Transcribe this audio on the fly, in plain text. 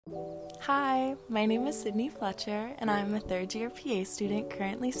Hi, my name is Sydney Fletcher, and I'm a third-year PA student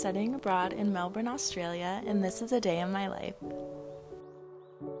currently studying abroad in Melbourne, Australia, and this is a day in my life.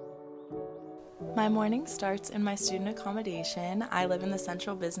 My morning starts in my student accommodation. I live in the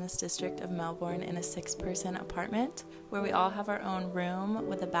central business district of Melbourne in a 6-person apartment where we all have our own room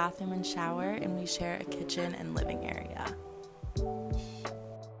with a bathroom and shower, and we share a kitchen and living area.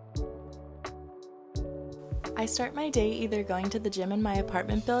 I start my day either going to the gym in my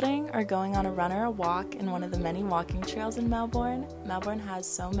apartment building or going on a run or a walk in one of the many walking trails in Melbourne. Melbourne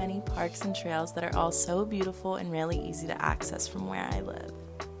has so many parks and trails that are all so beautiful and really easy to access from where I live.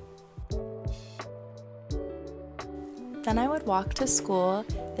 Then I would walk to school.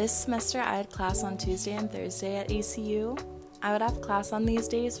 This semester I had class on Tuesday and Thursday at ACU. I would have class on these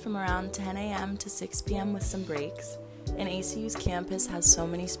days from around 10 a.m. to 6 p.m. with some breaks. And ACU's campus has so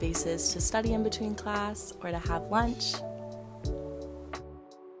many spaces to study in between class or to have lunch.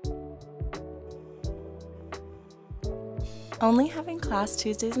 Only having class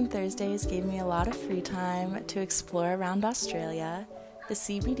Tuesdays and Thursdays gave me a lot of free time to explore around Australia. The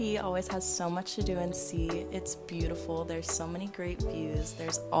CBD always has so much to do and see. It's beautiful, there's so many great views,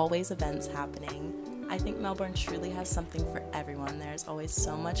 there's always events happening. I think Melbourne truly has something for everyone. There's always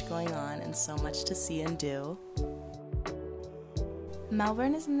so much going on and so much to see and do.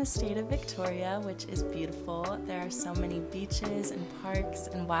 Melbourne is in the state of Victoria, which is beautiful. There are so many beaches and parks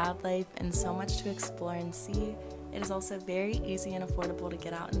and wildlife and so much to explore and see. It is also very easy and affordable to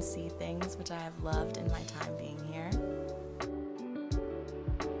get out and see things, which I have loved in my time being here.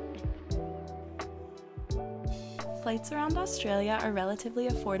 Flights around Australia are relatively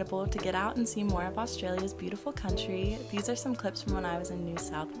affordable to get out and see more of Australia's beautiful country. These are some clips from when I was in New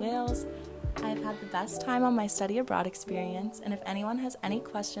South Wales. I've had the best time on my study abroad experience, and if anyone has any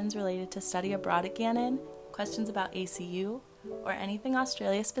questions related to study abroad at Gannon, questions about ACU, or anything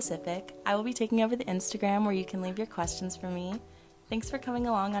Australia specific, I will be taking over the Instagram where you can leave your questions for me. Thanks for coming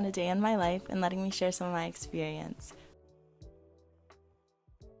along on a day in my life and letting me share some of my experience.